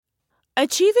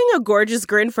Achieving a gorgeous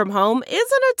grin from home isn't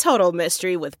a total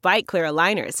mystery with Byte Clear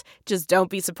aligners. Just don't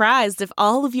be surprised if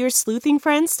all of your sleuthing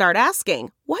friends start asking,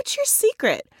 "What's your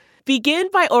secret?" Begin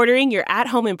by ordering your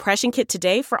at-home impression kit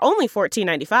today for only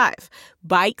 $14.95.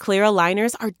 Byte Clear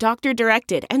aligners are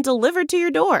doctor-directed and delivered to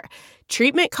your door.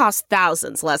 Treatment costs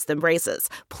thousands less than braces.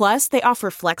 Plus, they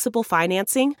offer flexible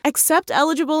financing, accept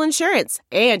eligible insurance,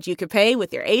 and you can pay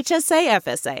with your HSA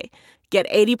FSA. Get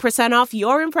 80% off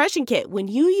your impression kit when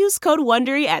you use code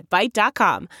WONDERY at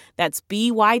Byte.com. That's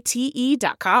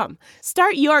BYTE.com.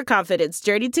 Start your confidence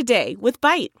journey today with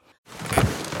Byte.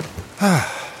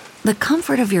 The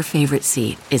comfort of your favorite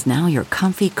seat is now your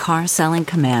comfy car-selling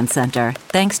command center,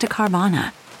 thanks to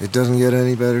Carvana. It doesn't get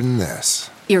any better than this.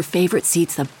 Your favorite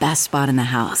seat's the best spot in the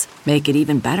house. Make it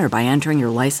even better by entering your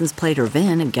license plate or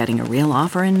VIN and getting a real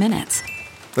offer in minutes.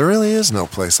 There really is no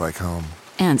place like home.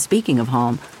 And speaking of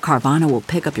home, Carvana will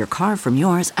pick up your car from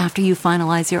yours after you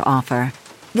finalize your offer.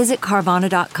 Visit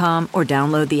Carvana.com or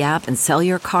download the app and sell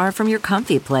your car from your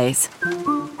comfy place.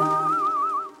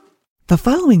 The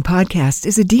following podcast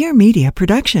is a Dear Media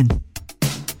production.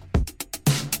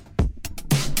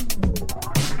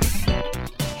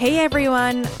 Hey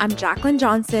everyone, I'm Jacqueline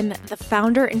Johnson, the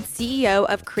founder and CEO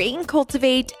of Create and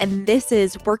Cultivate, and this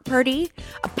is Work Party,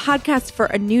 a podcast for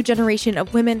a new generation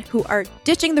of women who are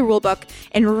ditching the rulebook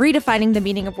and redefining the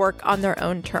meaning of work on their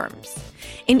own terms.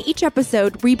 In each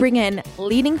episode, we bring in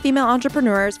leading female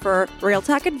entrepreneurs for real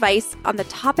talk advice on the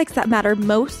topics that matter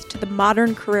most to the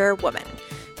modern career woman,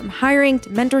 from hiring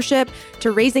to mentorship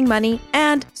to raising money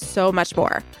and so much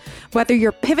more. Whether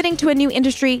you're pivoting to a new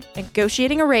industry,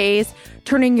 negotiating a raise,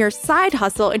 turning your side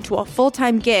hustle into a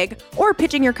full-time gig, or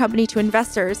pitching your company to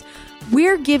investors,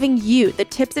 we're giving you the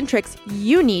tips and tricks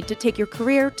you need to take your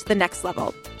career to the next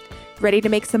level. Ready to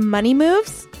make some money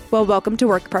moves? Well, welcome to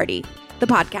Work Party, the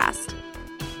podcast.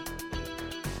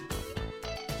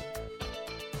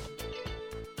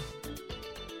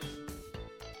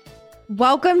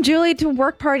 Welcome, Julie, to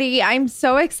Work Party. I'm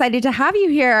so excited to have you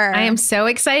here. I am so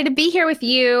excited to be here with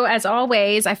you, as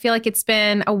always. I feel like it's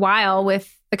been a while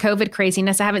with the COVID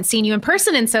craziness. I haven't seen you in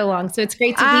person in so long, so it's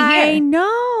great to be here. I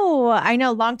know.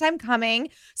 Long time coming.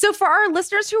 So for our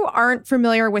listeners who aren't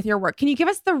familiar with your work, can you give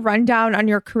us the rundown on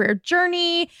your career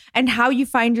journey and how you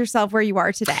find yourself where you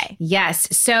are today? Yes.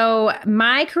 So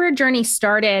my career journey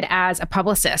started as a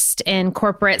publicist in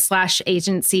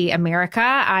corporate/agency America.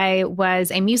 I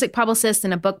was a music publicist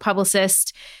and a book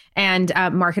publicist and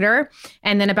marketer.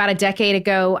 And then about a decade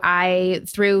ago,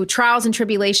 through trials and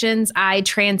tribulations, I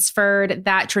transferred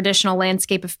that traditional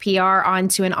landscape of PR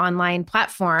onto an online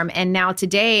platform. And now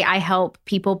today I help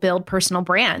people build personal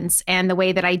brands. And the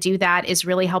way that I do that is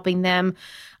really helping them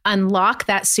unlock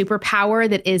that superpower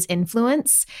that is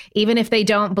influence. Even if they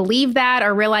don't believe that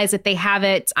or realize that they have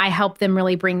it, I help them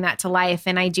really bring that to life.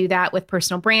 And I do that with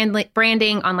personal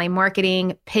branding, online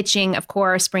marketing, pitching, of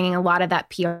course, bringing a lot of that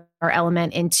PR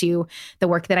element into the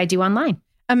work that I do online.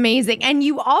 Amazing. And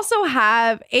you also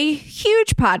have a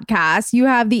huge podcast. You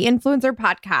have the Influencer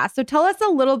Podcast. So tell us a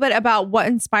little bit about what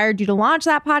inspired you to launch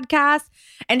that podcast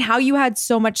and how you had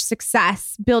so much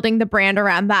success building the brand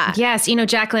around that. Yes.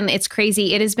 Jacqueline, it's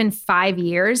crazy. It has been 5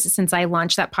 years since I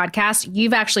launched that podcast.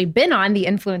 You've actually been on the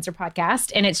Influencer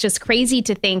Podcast. And it's just crazy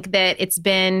to think that it's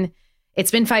been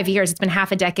 5 years. It's been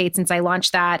half a decade since I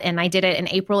launched that. And I did it in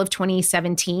April of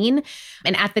 2017.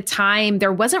 And at the time,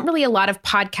 there wasn't really a lot of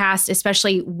podcasts,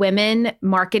 especially women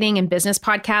marketing and business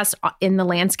podcasts in the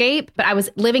landscape. But I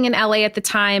was living in LA at the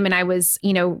time, and I was,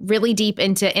 really deep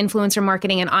into influencer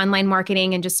marketing and online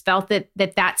marketing, and just felt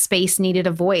that space needed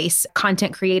a voice.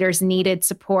 Content creators needed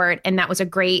support. And that was a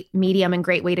great medium and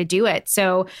great way to do it.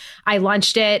 So I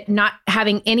launched it not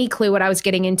having any clue what I was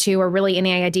getting into or really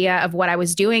any idea of what I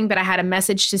was doing, but I had a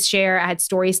message to share. I had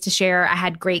stories to share. I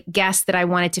had great guests that I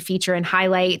wanted to feature and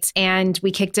highlight. And we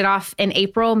kicked it off in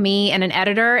April, me and an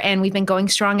editor, and we've been going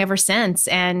strong ever since.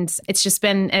 And it's just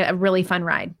been a really fun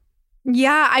ride.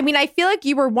 Yeah. I feel like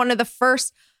you were one of the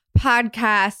first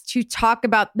podcasts to talk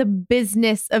about the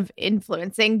business of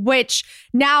influencing, which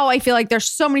now I feel like there's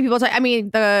so many people.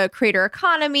 The creator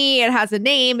economy, it has a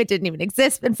name. It didn't even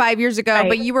exist 5 years ago, right.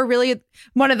 But you were really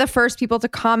one of the first people to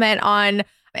comment on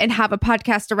and have a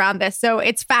podcast around this. So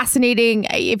it's fascinating.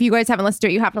 If you guys haven't listened to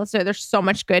it, you have to listen to it. There's so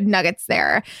much good nuggets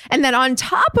there. And then on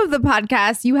top of the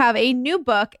podcast, you have a new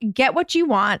book, Get What You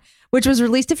Want, which was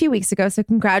released a few weeks ago. So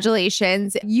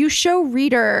congratulations. You show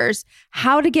readers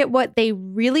how to get what they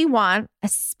really want,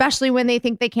 especially when they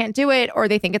think they can't do it or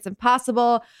they think it's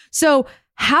impossible. So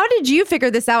how did you figure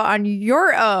this out on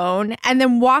your own? And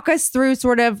then walk us through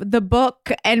sort of the book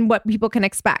and what people can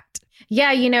expect.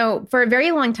 Yeah, for a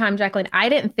very long time, Jacqueline, I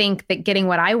didn't think that getting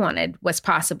what I wanted was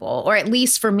possible, or at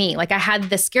least for me. Like I had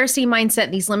the scarcity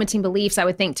mindset, these limiting beliefs. I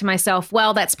would think to myself,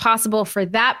 well, that's possible for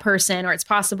that person, or it's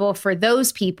possible for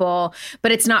those people,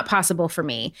 but it's not possible for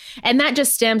me. And that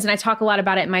just stems, and I talk a lot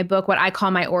about it in my book, what I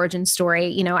call my origin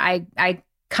story. I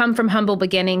come from humble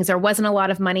beginnings. There wasn't a lot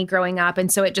of money growing up.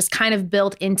 And so it just kind of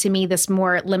built into me this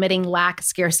more limiting, lack,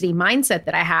 scarcity mindset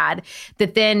that I had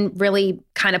that then really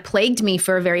kind of plagued me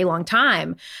for a very long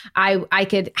time. I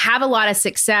could have a lot of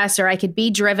success, or I could be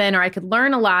driven, or I could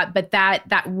learn a lot, but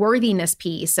that worthiness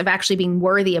piece of actually being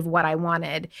worthy of what I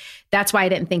wanted, that's why I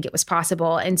didn't think it was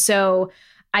possible. And so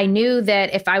I knew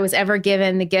that if I was ever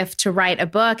given the gift to write a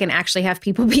book and actually have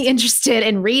people be interested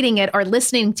in reading it or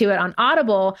listening to it on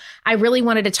Audible, I really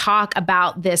wanted to talk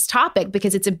about this topic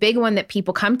because it's a big one that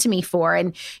people come to me for.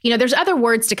 And, there's other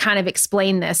words to kind of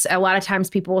explain this. A lot of times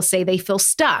people will say they feel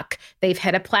stuck, they've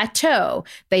hit a plateau,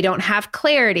 they don't have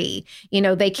clarity,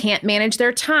 they can't manage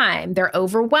their time, they're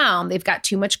overwhelmed, they've got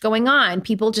too much going on.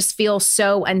 People just feel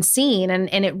so unseen.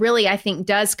 And it really, I think,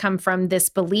 does come from this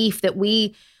belief that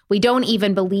we don't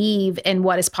even believe in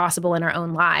what is possible in our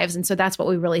own lives. And so that's what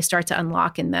we really start to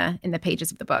unlock in the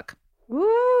pages of the book.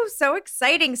 Ooh, so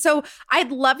exciting. So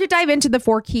I'd love to dive into the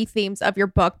 4 key themes of your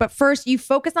book. But first, you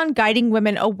focus on guiding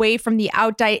women away from the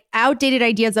outdated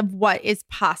ideas of what is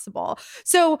possible.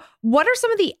 So what are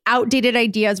some of the outdated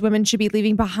ideas women should be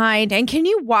leaving behind? And can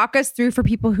you walk us through for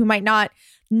people who might not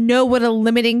know what a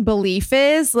limiting belief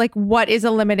is? Like, what is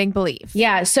a limiting belief?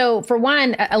 Yeah. So for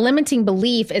one, a limiting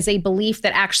belief is a belief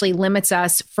that actually limits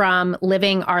us from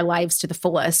living our lives to the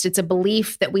fullest. It's a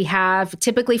belief that we have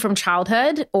typically from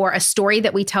childhood, or a story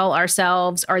that we tell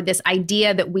ourselves, or this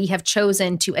idea that we have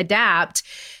chosen to adapt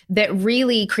that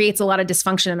really creates a lot of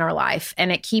dysfunction in our life. And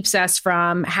it keeps us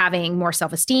from having more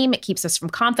self-esteem. It keeps us from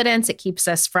confidence. It keeps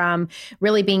us from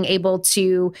really being able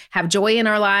to have joy in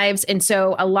our lives. And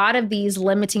so a lot of these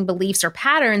limiting beliefs or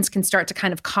patterns can start to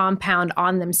kind of compound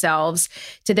on themselves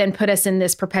to then put us in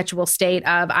this perpetual state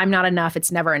of I'm not enough,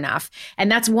 it's never enough.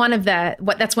 And that's one of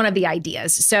the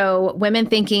ideas. So women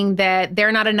thinking that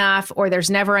they're not enough, or there's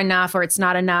never enough, or it's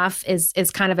not enough is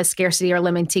kind of a scarcity or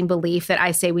limiting belief that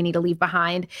I say we need to leave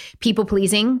behind. People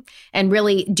pleasing and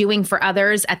really doing for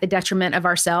others at the detriment of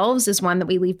ourselves is one that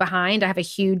we leave behind. I have a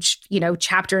huge,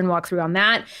 chapter and walkthrough on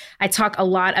that. I talk a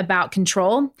lot about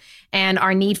control and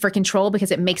our need for control because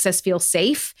it makes us feel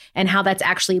safe, and how that's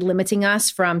actually limiting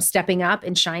us from stepping up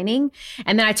and shining.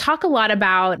 And then I talk a lot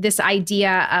about this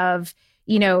idea of,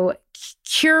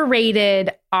 curated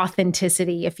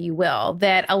authenticity, if you will,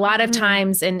 that a lot of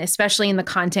times, and especially in the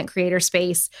content creator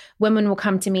space, women will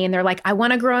come to me and they're like, I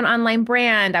want to grow an online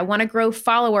brand. I want to grow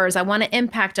followers. I want to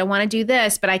impact. I want to do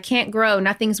this, but I can't grow.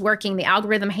 Nothing's working. The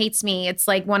algorithm hates me. It's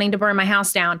like wanting to burn my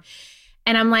house down.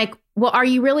 And I'm like, well, are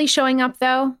you really showing up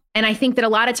though? And I think that a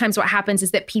lot of times what happens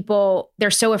is that people, they're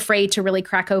so afraid to really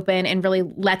crack open and really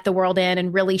let the world in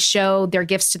and really show their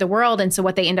gifts to the world. And so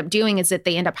what they end up doing is that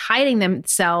they end up hiding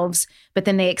themselves, but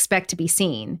then they expect to be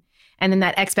seen. And then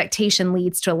that expectation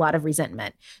leads to a lot of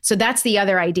resentment. So that's the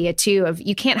other idea too, of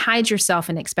you can't hide yourself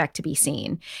and expect to be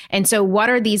seen. And so what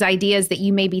are these ideas that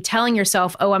you may be telling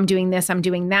yourself, oh, I'm doing this, I'm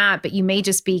doing that, but you may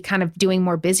just be kind of doing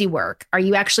more busy work? Are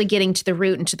you actually getting to the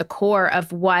root and to the core of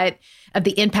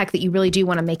the impact that you really do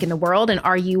want to make in the world? And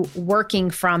are you working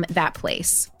from that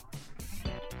place?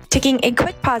 Taking a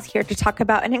quick pause here to talk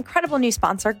about an incredible new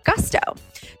sponsor, Gusto.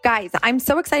 Guys, I'm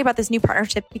so excited about this new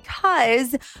partnership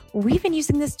because we've been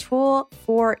using this tool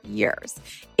for years.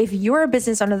 If you're a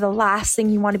business owner, the last thing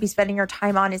you want to be spending your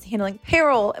time on is handling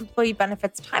payroll, employee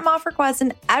benefits, time off requests,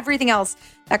 and everything else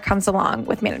that comes along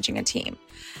with managing a team.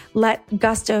 Let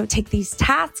Gusto take these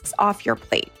tasks off your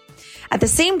plate. At the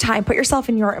same time, put yourself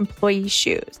in your employee's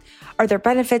shoes. Are their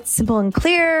benefits simple and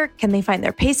clear? Can they find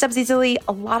their pay stubs easily?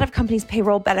 A lot of companies'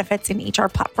 payroll benefits and HR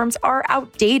platforms are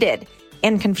outdated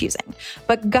and confusing,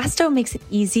 but Gusto makes it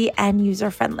easy and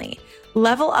user-friendly.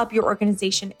 Level up your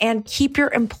organization and keep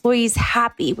your employees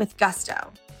happy with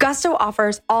Gusto. Gusto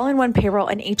offers all-in-one payroll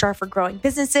and HR for growing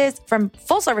businesses, from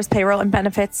full-service payroll and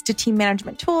benefits to team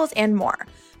management tools and more.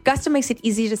 Gusto makes it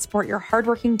easy to support your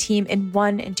hardworking team in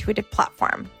one intuitive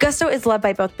platform. Gusto is loved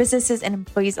by both businesses and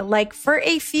employees alike for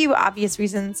a few obvious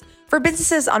reasons. For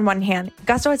businesses, on one hand,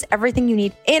 Gusto has everything you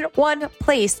need in one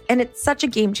place, and it's such a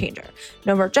game changer.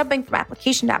 No more jumping from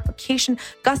application to application.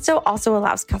 Gusto also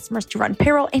allows customers to run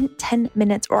payroll in 10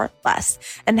 minutes or less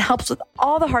and helps with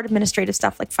all the hard administrative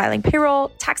stuff like filing payroll,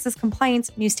 taxes compliance,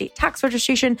 new state tax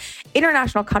registration,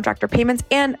 international contractor payments,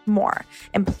 and more.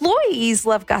 Employees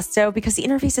love Gusto because the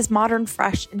interface is modern,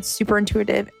 fresh, and super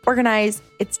intuitive, organized.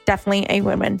 It's definitely a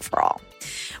win-win for all.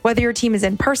 Whether your team is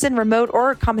in person, remote,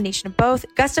 or a combination of both,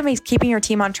 Gusto makes keeping your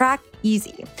team on track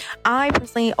easy. I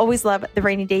personally always love the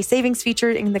rainy day savings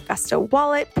featured in the Gusto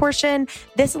wallet portion.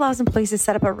 This allows employees to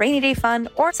set up a rainy day fund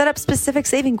or set up specific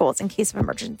saving goals in case of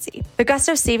emergency. The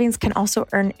Gusto savings can also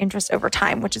earn interest over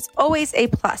time, which is always a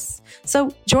plus.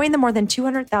 So join the more than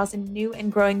 200,000 new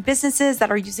and growing businesses that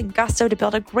are using Gusto to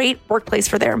build a great workplace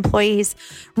for their employees.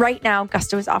 Right now,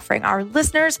 Gusto is offering our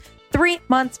listeners 3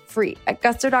 months free at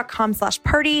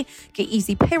gusto.com/party. Get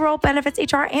easy payroll, benefits,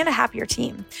 HR, and a happier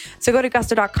team. So go to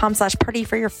gusto.com/party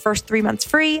for your first 3 months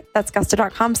free. That's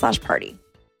gusto.com/party.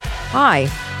 Hi,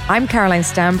 I'm Caroline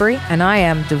Stanbury, and I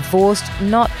am divorced,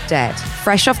 not dead.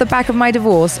 Fresh off the back of my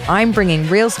divorce, I'm bringing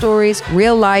real stories,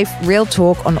 real life, real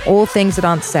talk on all things that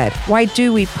aren't said. Why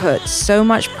do we put so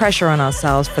much pressure on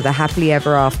ourselves for the happily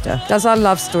ever after? Does our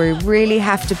love story really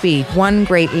have to be one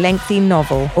great lengthy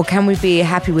novel, or can we be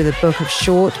happy with a book of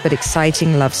short but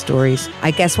exciting love stories? I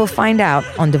guess we'll find out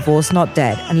on Divorced Not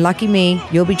Dead, and lucky me,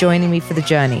 you'll be joining me for the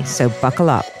journey, so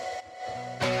buckle up.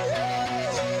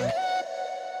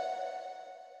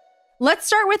 Let's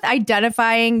start with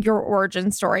identifying your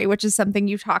origin story, which is something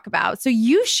you talk about. So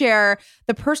you share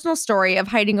the personal story of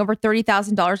hiding over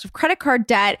 $30,000 of credit card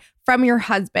debt from your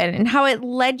husband and how it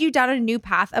led you down a new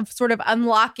path of sort of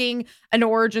unlocking an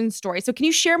origin story. So can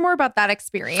you share more about that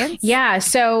experience? Yeah.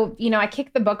 So, I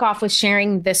kicked the book off with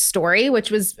sharing this story, which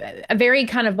was a very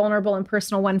kind of vulnerable and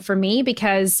personal one for me,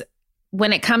 because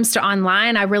when it comes to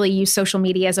online, I really use social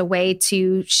media as a way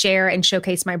to share and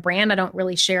showcase my brand. I don't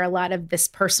really share a lot of this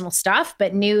personal stuff,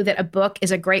 but knew that a book is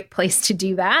a great place to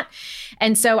do that.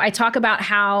 And so I talk about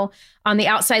how on the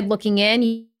outside looking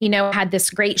in, I had this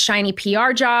great shiny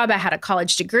PR job. I had a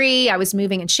college degree. I was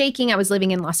moving and shaking. I was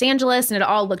living in Los Angeles and it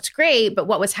all looked great. But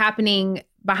what was happening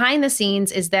behind the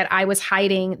scenes is that I was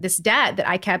hiding this debt that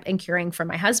I kept incurring from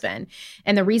my husband.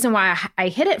 And the reason why I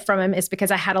hid it from him is because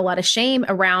I had a lot of shame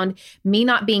around me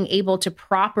not being able to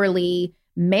properly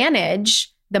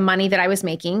manage the money that I was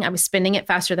making. I was spending it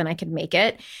faster than I could make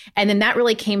it. And then that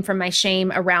really came from my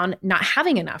shame around not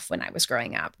having enough when I was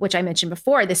growing up, which I mentioned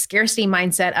before, the scarcity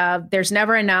mindset of there's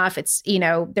never enough. It's,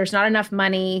 there's not enough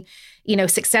money.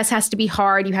 Success has to be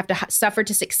hard. You have to suffer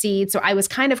to succeed. So I was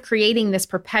kind of creating this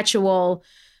perpetual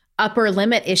upper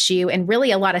limit issue and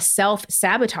really a lot of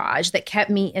self-sabotage that kept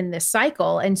me in this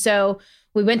cycle. And so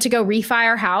we went to go refi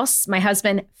our house. My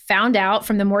husband found out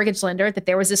from the mortgage lender that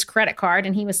there was this credit card.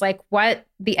 And he was like, what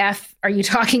the F are you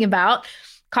talking about?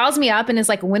 Calls me up and is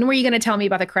like, when were you going to tell me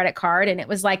about the credit card? And it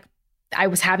was like, I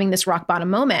was having this rock bottom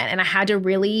moment. And I had to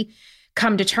really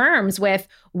come to terms with,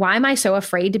 why am I so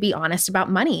afraid to be honest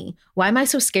about money? Why am I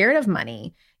so scared of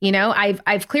money?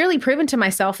 I've clearly proven to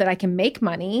myself that I can make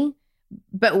money,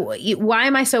 but why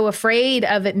am I so afraid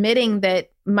of admitting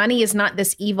that money is not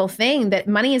this evil thing, that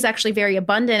money is actually very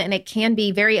abundant and it can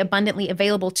be very abundantly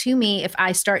available to me if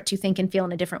I start to think and feel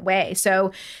in a different way.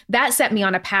 So that set me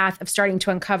on a path of starting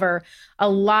to uncover a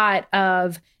lot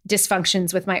of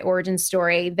dysfunctions with my origin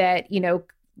story that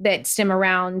stem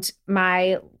around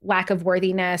my lack of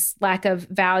worthiness, lack of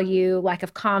value, lack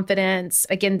of confidence,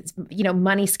 again,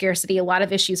 money scarcity, a lot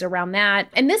of issues around that.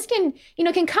 And this can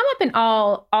come up in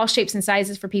all shapes and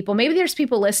sizes for people. Maybe there's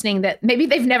people listening that maybe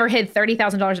they've never hid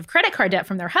 $30,000 of credit card debt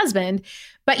from their husband,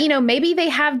 but maybe they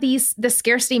have the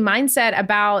scarcity mindset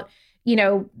about,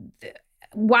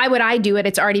 why would I do it?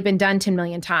 It's already been done 10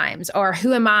 million times. Or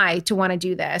who am I to want to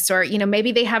do this? Or,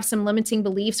 maybe they have some limiting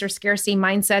beliefs or scarcity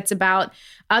mindsets about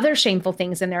other shameful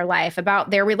things in their life, about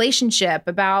their relationship,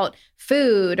 about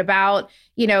food, about,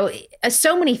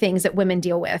 so many things that women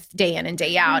deal with day in and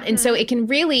day out. Mm-hmm. And so it can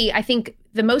really, I think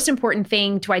the most important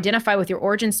thing to identify with your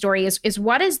origin story is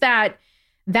what is that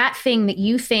thing that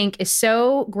you think is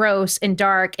so gross and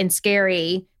dark and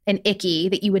scary and icky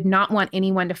that you would not want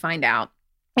anyone to find out.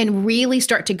 And really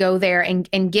start to go there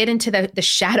and get into the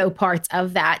shadow parts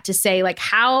of that to say, like,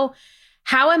 how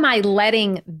am I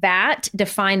letting that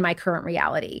define my current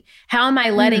reality? How am I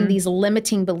letting these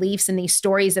limiting beliefs and these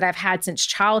stories that I've had since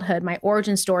childhood, my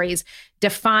origin stories,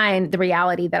 define the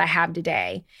reality that I have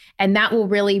today? And that will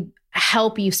really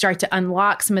help you start to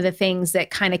unlock some of the things that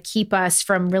kind of keep us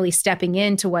from really stepping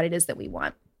into what it is that we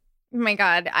want. Oh my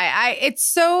God. It's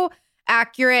so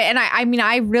accurate. And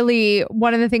I really,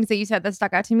 one of the things that you said that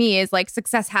stuck out to me is like,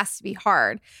 success has to be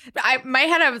hard. My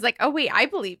head, I was like, oh wait, I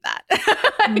believe that.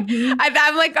 Mm-hmm.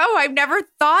 I'm like, oh, I've never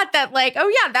thought that, like, oh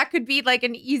yeah, that could be like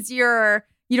an easier,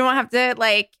 you don't have to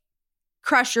like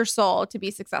crush your soul to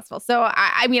be successful. So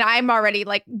I mean, I'm already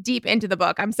like deep into the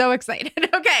book. I'm so excited.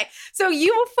 Okay. So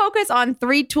you will focus on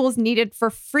 3 tools needed for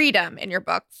freedom in your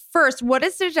book. First, what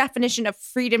is the definition of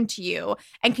freedom to you?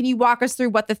 And can you walk us through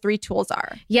what the 3 tools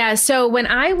are? Yeah. So when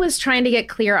I was trying to get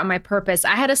clear on my purpose,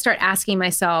 I had to start asking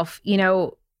myself,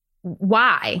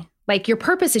 why? Like, your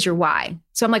purpose is your why.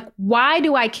 So I'm like, why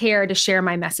do I care to share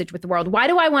my message with the world? Why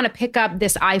do I want to pick up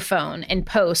this iPhone and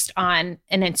post on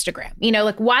an Instagram?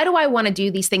 Why do I want to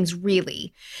do these things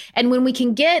really? And when we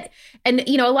can get, and,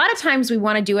 a lot of times we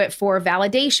want to do it for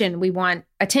validation. We want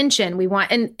attention. We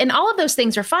want, and all of those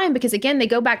things are fine because, again, they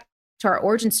go back to our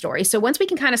origin story. So once we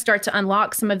can kind of start to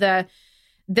unlock some of the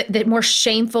more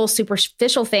shameful,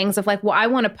 superficial things of like, well, I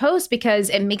want to post because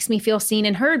it makes me feel seen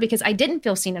and heard because I didn't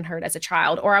feel seen and heard as a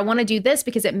child, or I want to do this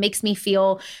because it makes me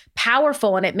feel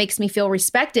powerful and it makes me feel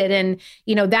respected. And,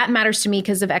 that matters to me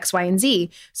because of X, Y, and Z.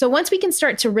 So once we can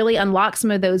start to really unlock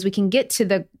some of those, we can get to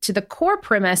the core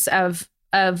premise of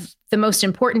the most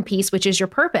important piece, which is your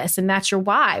purpose. And that's your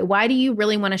why. Why do you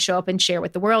really want to show up and share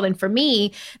with the world? And for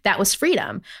me, that was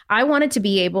freedom. I wanted to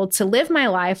be able to live my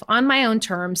life on my own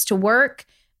terms, to work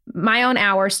my own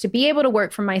hours, to be able to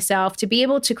work for myself, to be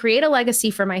able to create a legacy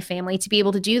for my family, to be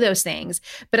able to do those things.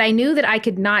 But I knew that I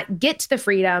could not get to the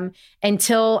freedom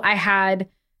until I had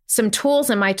some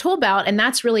tools in my tool belt. And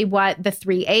that's really what the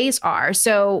 3 A's are.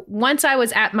 So once I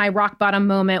was at my rock bottom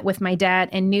moment with my debt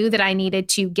and knew that I needed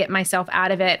to get myself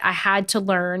out of it, I had to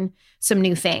learn some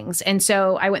new things. And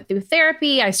so I went through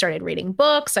therapy. I started reading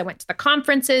books. I went to the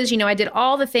conferences. I did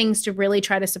all the things to really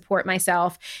try to support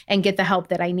myself and get the help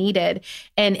that I needed.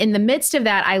 And in the midst of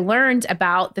that, I learned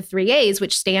about the 3 A's,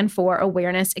 which stand for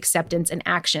awareness, acceptance, and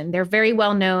action. They're very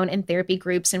well known in therapy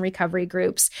groups and recovery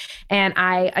groups. And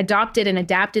I adopted and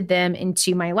adapted them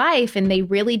into my life. And they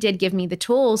really did give me the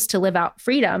tools to live out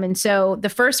freedom. And so the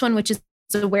first one, which is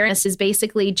awareness, is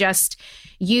basically just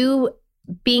you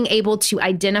being able to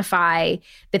identify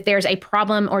that there's a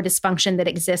problem or dysfunction that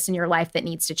exists in your life that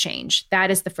needs to change. That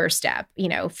is the first step.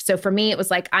 So for me, it was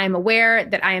like, I am aware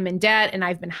that I am in debt and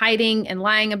I've been hiding and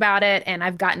lying about it, and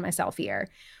I've gotten myself here.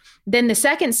 Then the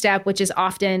second step, which is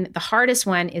often the hardest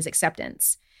one, is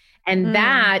acceptance. And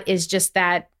that is just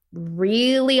that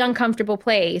really uncomfortable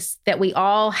place that we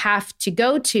all have to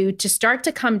go to start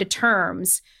to come to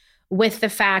terms with the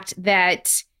fact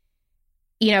that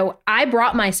I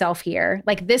brought myself here.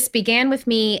 Like, this began with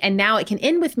me, and now it can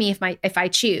end with me if I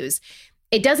choose.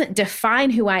 It doesn't define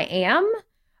who I am,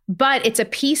 but it's a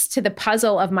piece to the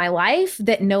puzzle of my life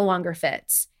that no longer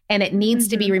fits, and it needs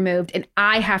to be removed, and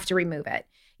I have to remove it.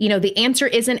 The answer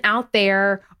isn't out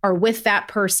there or with that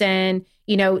person.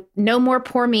 No more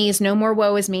poor me's, no more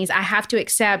woe is me's. I have to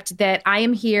accept that I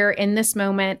am here in this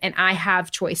moment and I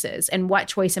have choices. And what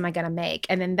choice am I going to make?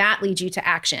 And then that leads you to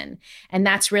action. And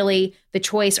that's really the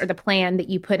choice or the plan that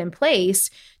you put in place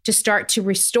to start to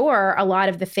restore a lot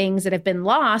of the things that have been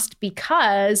lost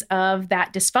because of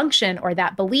that dysfunction or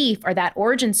that belief or that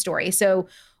origin story. So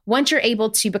once you're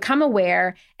able to become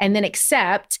aware and then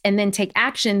accept and then take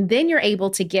action, then you're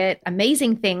able to get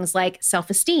amazing things like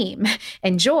self-esteem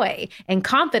and joy and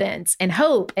confidence and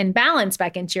hope and balance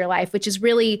back into your life, which is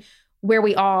really where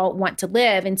we all want to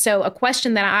live. And so a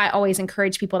question that I always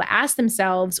encourage people to ask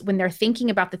themselves when they're thinking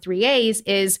about the 3 A's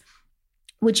is,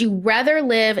 would you rather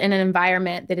live in an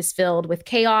environment that is filled with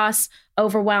chaos,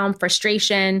 overwhelm,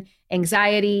 frustration,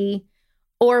 anxiety,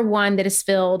 or one that is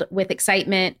filled with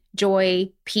excitement, joy,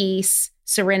 peace,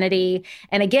 serenity?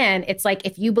 And again, it's like,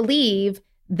 if you believe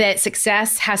that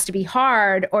success has to be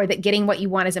hard or that getting what you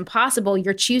want is impossible,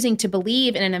 you're choosing to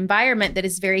believe in an environment that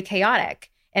is very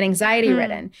chaotic and anxiety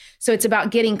ridden. So it's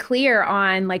about getting clear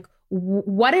on like,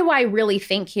 what do I really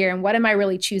think here? And what am I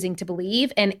really choosing to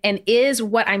believe? And is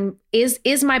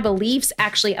my beliefs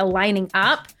actually aligning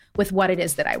up with what it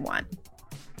is that I want?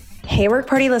 Hey, Work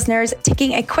Party listeners,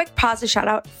 taking a quick pause to shout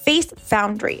out Face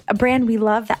Foundry, a brand we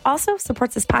love that also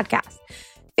supports this podcast.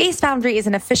 Face Foundry is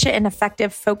an efficient and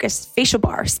effective focused facial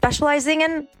bar specializing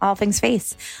in all things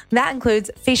face. That includes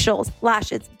facials,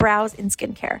 lashes, brows, and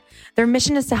skincare. Their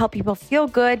mission is to help people feel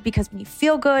good because when you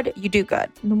feel good, you do good.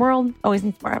 And the world always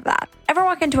needs more of that. Ever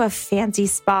walk into a fancy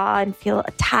spa and feel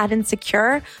a tad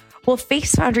insecure? Well,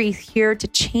 Face Foundry is here to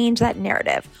change that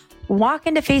narrative. Walk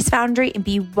into Face Foundry and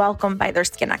be welcomed by their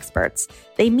skin experts.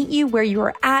 They meet you where you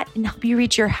are at and help you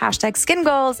reach your #skin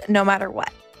goals no matter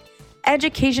what.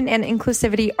 Education and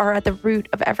inclusivity are at the root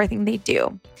of everything they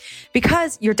do.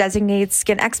 Because your designated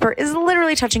skin expert is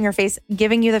literally touching your face,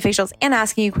 giving you the facials, and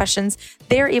asking you questions,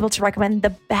 they're able to recommend the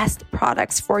best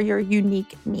products for your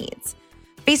unique needs.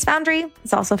 Face Foundry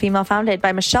is also female founded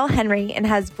by Michelle Henry and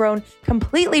has grown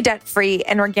completely debt-free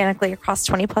and organically across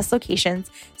 20 plus locations,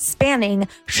 spanning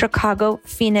Chicago,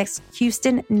 Phoenix,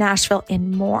 Houston, Nashville,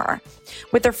 and more.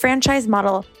 With their franchise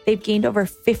model, they've gained over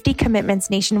 50 commitments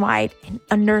nationwide in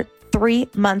under 3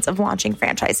 months of launching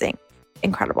franchising.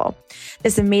 Incredible.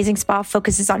 This amazing spa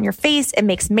focuses on your face and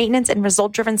makes maintenance and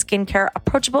result-driven skincare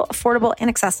approachable, affordable, and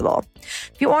accessible.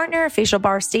 If you aren't near a facial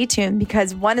bar, stay tuned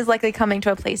because one is likely coming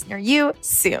to a place near you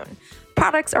soon.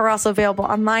 Products are also available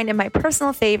online, and my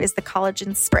personal fave is the Collagen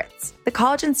Spritz. The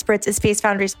Collagen Spritz is Face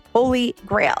Foundry's holy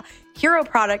grail, hero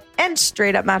product, and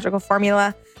straight-up magical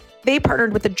formula. They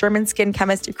partnered with a German skin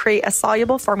chemist to create a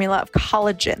soluble formula of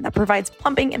collagen that provides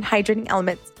plumping and hydrating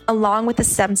elements, along with the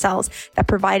stem cells that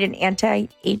provide an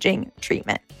anti-aging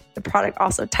treatment. The product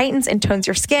also tightens and tones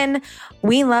your skin.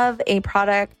 We love a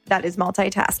product that is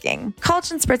multitasking.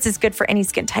 Collagen Spritz is good for any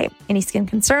skin type, any skin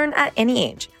concern at any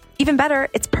age. Even better,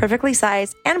 it's perfectly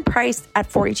sized and priced at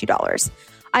 $42.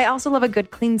 I also love a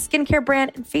good clean skincare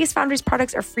brand, and Face Foundry's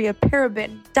products are free of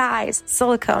paraben, dyes,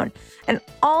 silicone, and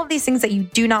all of these things that you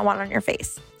do not want on your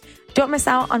face. Don't miss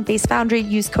out on Face Foundry.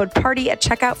 Use code PARTY at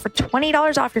checkout for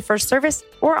 $20 off your first service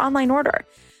or online order.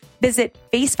 Visit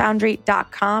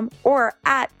facefoundry.com or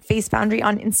at facefoundry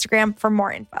on Instagram for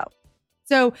more info.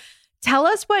 So tell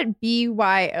us what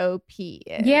BYOP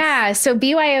is. Yeah. So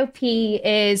BYOP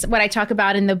is what I talk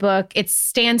about in the book. It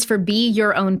stands for Be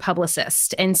Your Own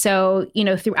Publicist. And so,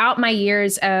 throughout my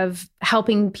years of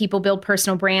helping people build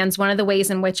personal brands, one of the ways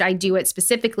in which I do it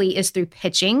specifically is through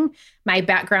pitching. My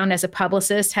background as a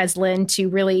publicist has led to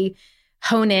really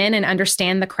hone in and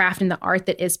understand the craft and the art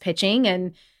that is pitching.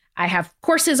 And I have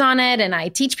courses on it and I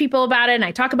teach people about it and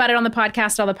I talk about it on the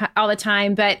podcast all the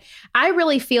time. But I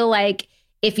really feel like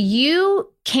if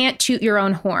you can't toot your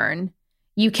own horn,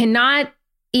 you cannot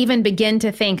even begin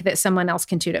to think that someone else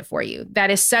can toot it for you. That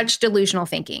is such delusional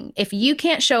thinking. If you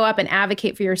can't show up and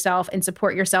advocate for yourself and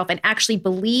support yourself and actually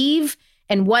believe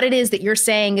in what it is that you're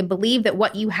saying and believe that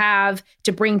what you have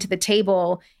to bring to the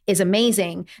table is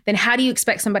amazing, then how do you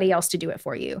expect somebody else to do it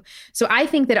for you? So I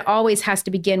think that it always has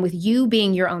to begin with you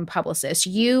being your own publicist,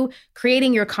 you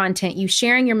creating your content, you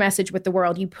sharing your message with the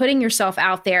world, you putting yourself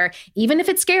out there, even if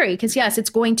it's scary, because yes, it's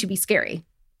going to be scary.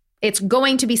 It's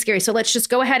going to be scary. So let's just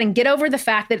go ahead and get over the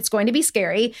fact that it's going to be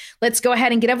scary. Let's go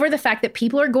ahead and get over the fact that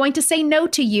people are going to say no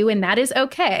to you, and that is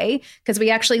okay because we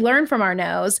actually learn from our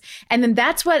no's. And then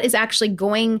that's what is actually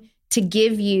going to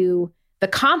give you the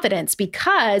confidence,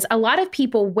 because a lot of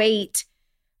people wait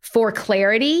for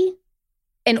clarity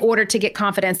in order to get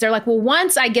confidence. They're like, well,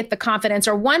 once I get the confidence,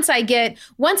 or once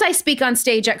I speak on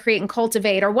stage at Create and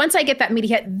Cultivate, or once I get that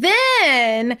media hit,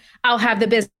 then I'll have the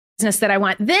business that I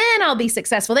want, then I'll be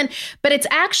successful. But it's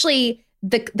actually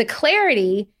the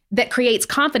clarity that creates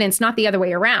confidence, not the other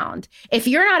way around. If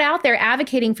you're not out there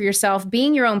advocating for yourself,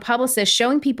 being your own publicist,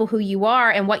 showing people who you are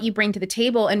and what you bring to the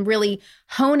table, and really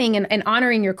honing and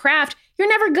honoring your craft, you're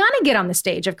never going to get on the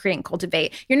stage of Create and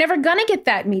Cultivate. You're never going to get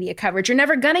that media coverage. You're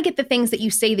never going to get the things that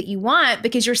you say that you want,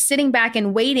 because you're sitting back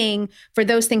and waiting for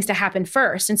those things to happen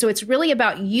first. And so it's really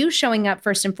about you showing up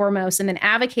first and foremost, and then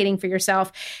advocating for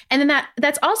yourself. And then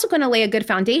that's also going to lay a good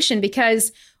foundation,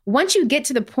 because once you get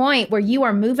to the point where you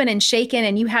are moving and shaking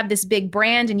and you have this big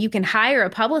brand and you can hire a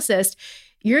publicist,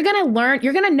 you're going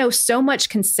to know so much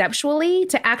conceptually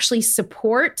to actually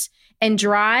support and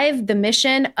drive the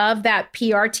mission of that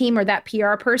PR team or that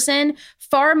PR person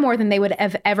far more than they would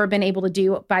have ever been able to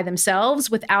do by themselves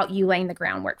without you laying the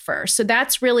groundwork first. So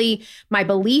that's really my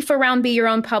belief around Be Your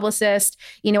Own Publicist.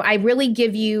 I really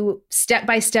give you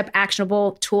step-by-step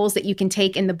actionable tools that you can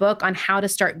take in the book on how to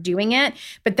start doing it.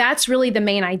 But that's really the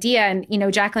main idea. And,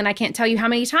 Jacqueline, I can't tell you how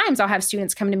many times I'll have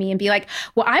students come to me and be like,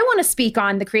 well, I want to speak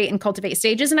on the Create and Cultivate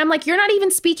stages. And I'm like, you're not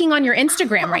even speaking on your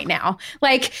Instagram right now.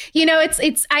 Like,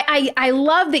 I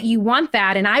love that you want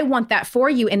that, and I want that for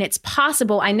you, and it's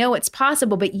possible. I know it's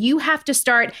possible, but you have to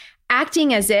start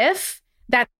acting as if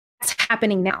that's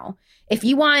happening now. If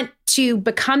you want to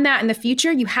become that in the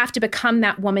future, you have to become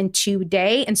that woman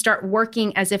today and start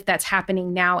working as if that's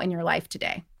happening now in your life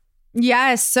today.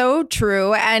 Yes, so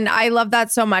true. And I love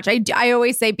that so much. I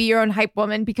always say be your own hype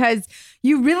woman, because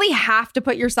you really have to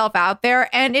put yourself out there,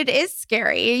 and it is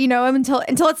scary, until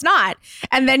it's not.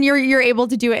 And then you're able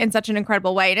to do it in such an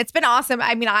incredible way. And it's been awesome.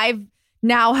 I mean, I've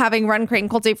now, having run Create and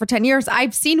Cultivate for 10 years,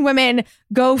 I've seen women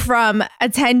go from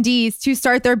attendees to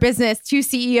start their business to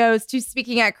CEOs to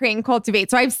speaking at Create and Cultivate.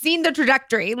 So I've seen the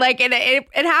trajectory. Like it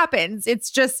happens.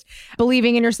 It's just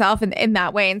believing in yourself in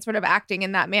that way and sort of acting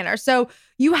in that manner. So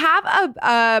you have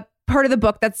a part of the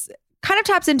book that's kind of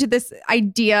taps into this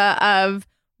idea of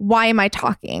why am I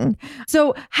talking?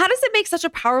 So how does it make such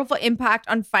a powerful impact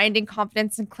on finding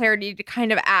confidence and clarity to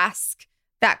kind of ask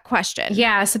that question?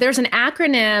 Yeah. So there's an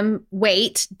acronym,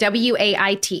 WAIT,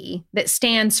 WAIT, that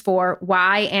stands for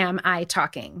why am I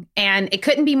talking? And it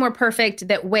couldn't be more perfect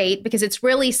that WAIT, because it's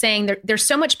really saying there's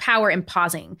so much power in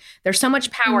pausing. There's so much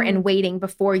power in waiting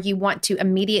before you want to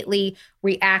immediately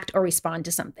react or respond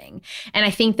to something. And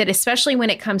I think that especially when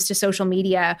it comes to social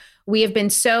media, we have been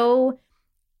so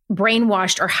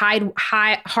brainwashed or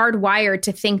hardwired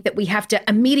to think that we have to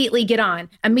immediately get on,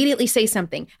 immediately say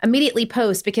something, immediately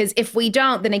post, because if we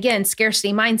don't, then again,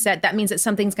 scarcity mindset, that means that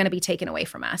something's going to be taken away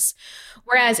from us.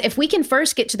 Whereas if we can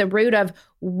first get to the root of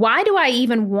why do I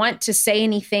even want to say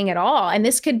anything at all? And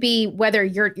this could be whether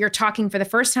you're talking for the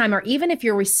first time or even if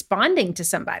you're responding to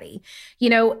somebody,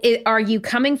 are you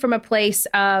coming from a place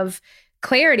of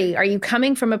clarity? Are you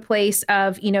coming from a place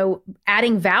of,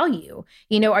 adding value?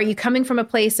 Are you coming from a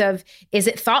place of, is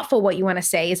it thoughtful what you want to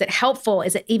say? Is it helpful?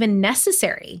 Is it even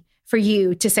necessary for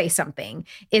you to say something?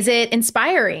 Is it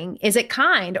inspiring? Is it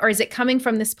kind? Or is it coming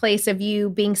from this place of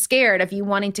you being scared, of you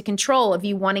wanting to control, of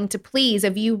you wanting to please,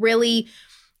 of you really...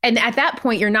 And at that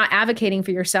point, you're not advocating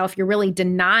for yourself. You're really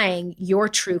denying your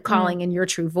true calling and your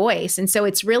true voice. And so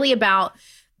it's really about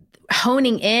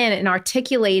honing in and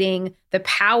articulating the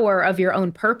power of your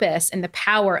own purpose and the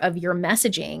power of your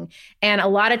messaging. And a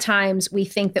lot of times we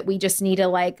think that we just need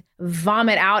to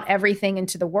vomit out everything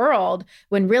into the world,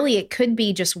 when really it could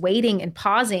be just waiting and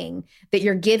pausing, that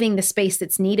you're giving the space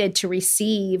that's needed to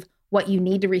receive what you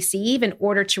need to receive in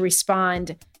order to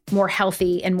respond more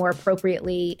healthy and more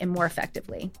appropriately and more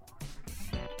effectively.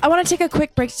 I want to take a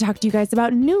quick break to talk to you guys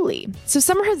about Nuuly. So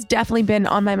summer has definitely been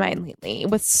on my mind lately.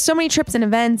 With so many trips and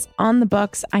events on the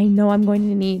books, I know I'm going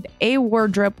to need a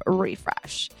wardrobe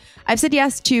refresh. I've said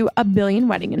yes to a billion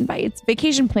wedding invites,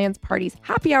 vacation plans, parties,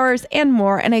 happy hours, and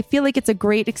more, and I feel like it's a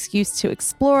great excuse to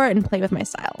explore and play with my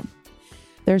style.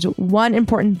 There's one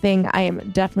important thing I am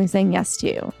definitely saying yes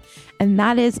to, and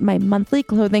that is my monthly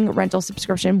clothing rental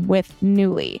subscription with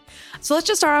Nuuly. So let's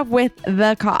just start off with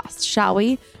the cost, shall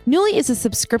we? Nuuly is a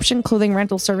subscription clothing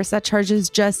rental service that charges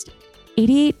just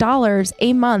 $88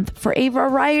 a month for a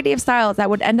variety of styles that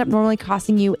would end up normally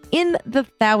costing you in the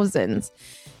thousands.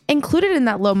 Included in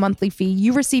that low monthly fee,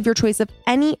 you receive your choice of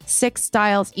any 6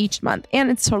 styles each month, and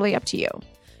it's totally up to you.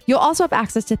 You'll also have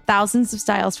access to thousands of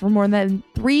styles from more than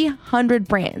 300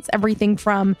 brands, everything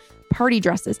from party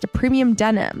dresses to premium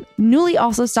denim. Nuuly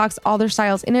also stocks all their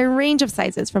styles in a range of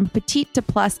sizes from petite to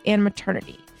plus and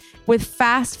maternity, with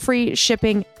fast, free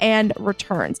shipping and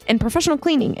returns, and professional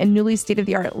cleaning in Nuuly's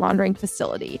state-of-the-art laundering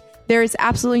facility. There is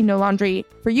absolutely no laundry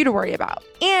for you to worry about.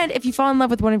 And if you fall in love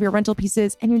with one of your rental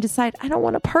pieces and you decide, I don't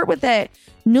want to part with it,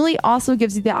 Nuuly also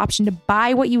gives you the option to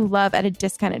buy what you love at a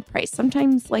discounted price,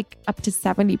 sometimes up to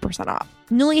 70% off.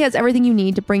 Nuuly has everything you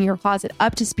need to bring your closet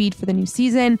up to speed for the new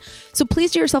season. So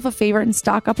please do yourself a favor and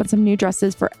stock up on some new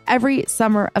dresses for every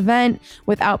summer event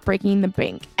without breaking the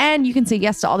bank. And you can say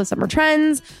yes to all the summer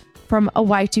trends, from a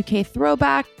Y2K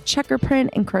throwback, checker print,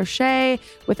 and crochet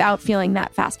without feeling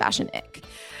that fast fashion ick.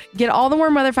 Get all the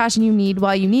warm weather fashion you need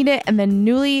while you need it, and then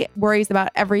Nuuly worries about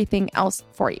everything else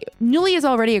for you. Nuuly is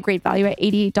already a great value at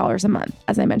 $88 a month,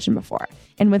 as I mentioned before.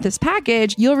 And with this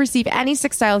package, you'll receive any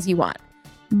 6 styles you want.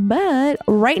 But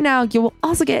right now, you will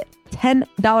also get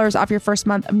 $10 off your first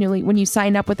month of Nuuly when you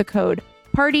sign up with the code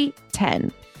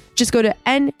PARTY10. Just go to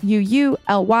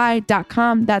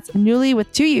NUULY.com, that's Nuuly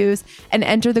with 2 U's, and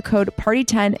enter the code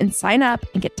PARTY10 and sign up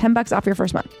and get $10 off your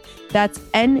first month. That's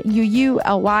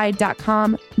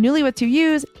NUULY.com, Nuuly with 2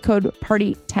 U's, code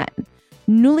PARTY10.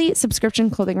 Nuuly subscription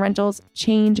clothing rentals,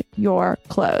 change your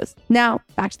clothes. Now,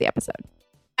 back to the episode.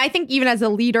 I think even as a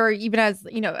leader, even as,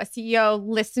 a CEO,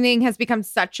 listening has become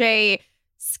such a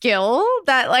skill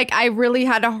that I really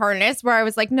had to harness, where I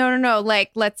was like, no,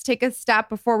 let's take a step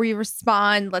before we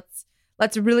respond.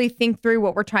 Let's really think through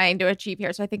what we're trying to achieve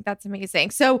here. So I think that's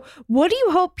amazing. So what do you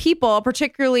hope people,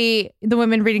 particularly the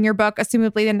women reading your book,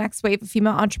 assumably the next wave of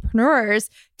female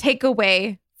entrepreneurs, take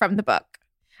away from the book?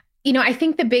 I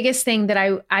think the biggest thing that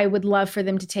I would love for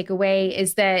them to take away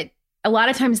is that a lot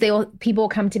of times people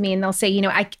come to me and they'll say,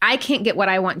 I can't get what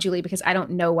I want, Julie, because I don't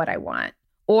know what I want.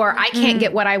 Or I can't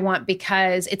get what I want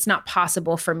because it's not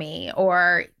possible for me,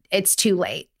 or it's too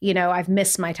late. I've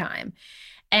missed my time.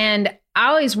 And I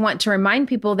always want to remind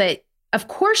people that, of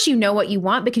course, you know what you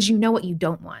want because you know what you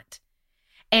don't want.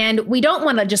 And we don't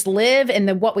want to just live in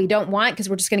what we don't want because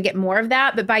we're just going to get more of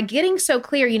that. But by getting so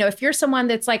clear, if you're someone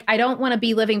that's like, I don't want to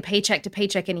be living paycheck to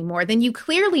paycheck anymore, then you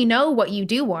clearly know what you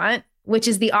do want, which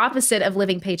is the opposite of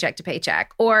living paycheck to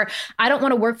paycheck. Or I don't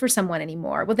want to work for someone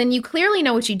anymore. Well, then you clearly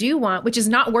know what you do want, which is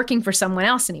not working for someone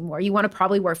else anymore. You want to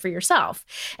probably work for yourself.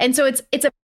 And so it's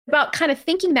about kind of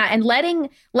thinking that and letting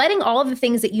all of the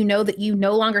things that you know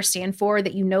no longer stand for,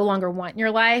 that you no longer want in your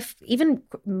life, even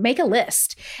make a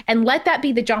list and let that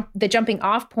be the jumping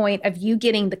off point of you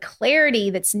getting the clarity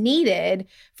that's needed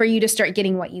for you to start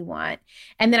getting what you want.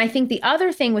 And then I think the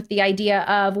other thing with the idea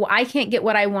of, well, I can't get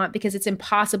what I want because it's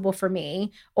impossible for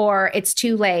me or it's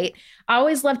too late. I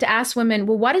always love to ask women,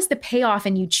 well, what is the payoff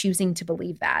in you choosing to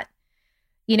believe that?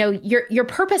 You know, your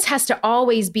purpose has to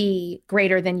always be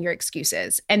greater than your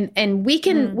excuses. And we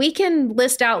can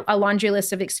list out a laundry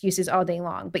list of excuses all day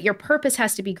long, but your purpose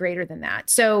has to be greater than that.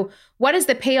 So what is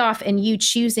the payoff in you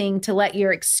choosing to let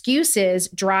your excuses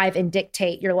drive and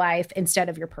dictate your life instead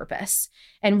of your purpose?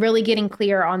 And really getting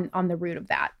clear on the root of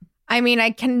that. I mean, I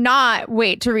cannot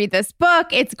wait to read this book.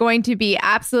 It's going to be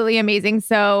absolutely amazing.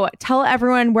 So tell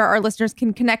everyone where our listeners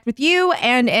can connect with you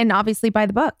and obviously buy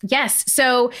the book. Yes.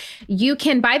 So you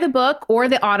can buy the book or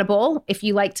the Audible if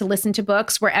you like to listen to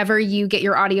books wherever you get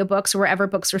your audiobooks or wherever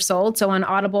books are sold. So on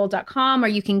audible.com, or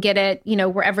you can get it,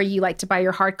 wherever you like to buy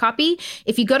your hard copy.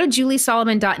 If you go to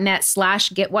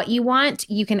juliesolomon.net/getwhatyouvent,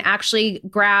 you can actually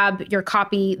grab your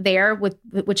copy there with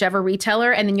whichever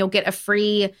retailer, and then you'll get a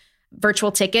free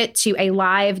virtual ticket to a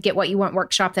live Get What You Want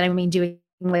workshop that I'm going to be doing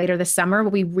later this summer, where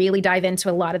we really dive into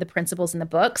a lot of the principles in the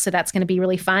book. So that's going to be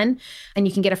really fun. And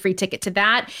you can get a free ticket to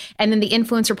that. And then the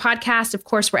Influencer Podcast, of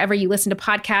course, wherever you listen to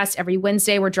podcasts, every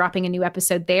Wednesday, we're dropping a new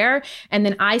episode there. And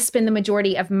then I spend the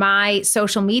majority of my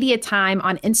social media time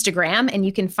on Instagram. And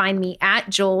you can find me at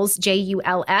Jules,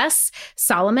 Juls,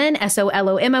 Solomon,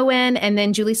 Solomon, and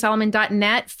then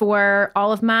juliesolomon.net for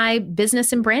all of my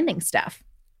business and branding stuff.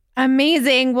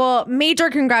 Amazing. Well, major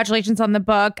congratulations on the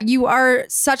book. You are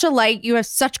such a light. You have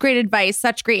such great advice,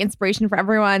 such great inspiration for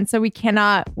everyone. So we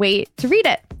cannot wait to read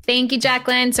it. Thank you,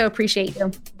 Jacqueline. So appreciate you.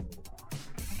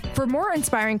 For more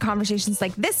inspiring conversations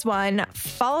like this one,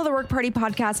 follow the Work Party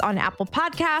Podcast on Apple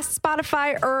Podcasts,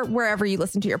 Spotify, or wherever you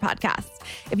listen to your podcasts.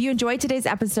 If you enjoyed today's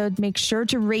episode, make sure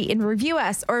to rate and review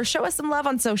us or show us some love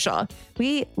on social.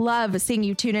 We love seeing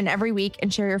you tune in every week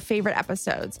and share your favorite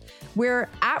episodes. We're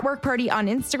at Work Party on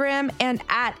Instagram and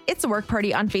at It's a Work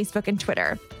Party on Facebook and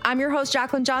Twitter. I'm your host,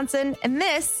 Jacqueline Johnson, and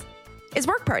this is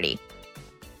Work Party.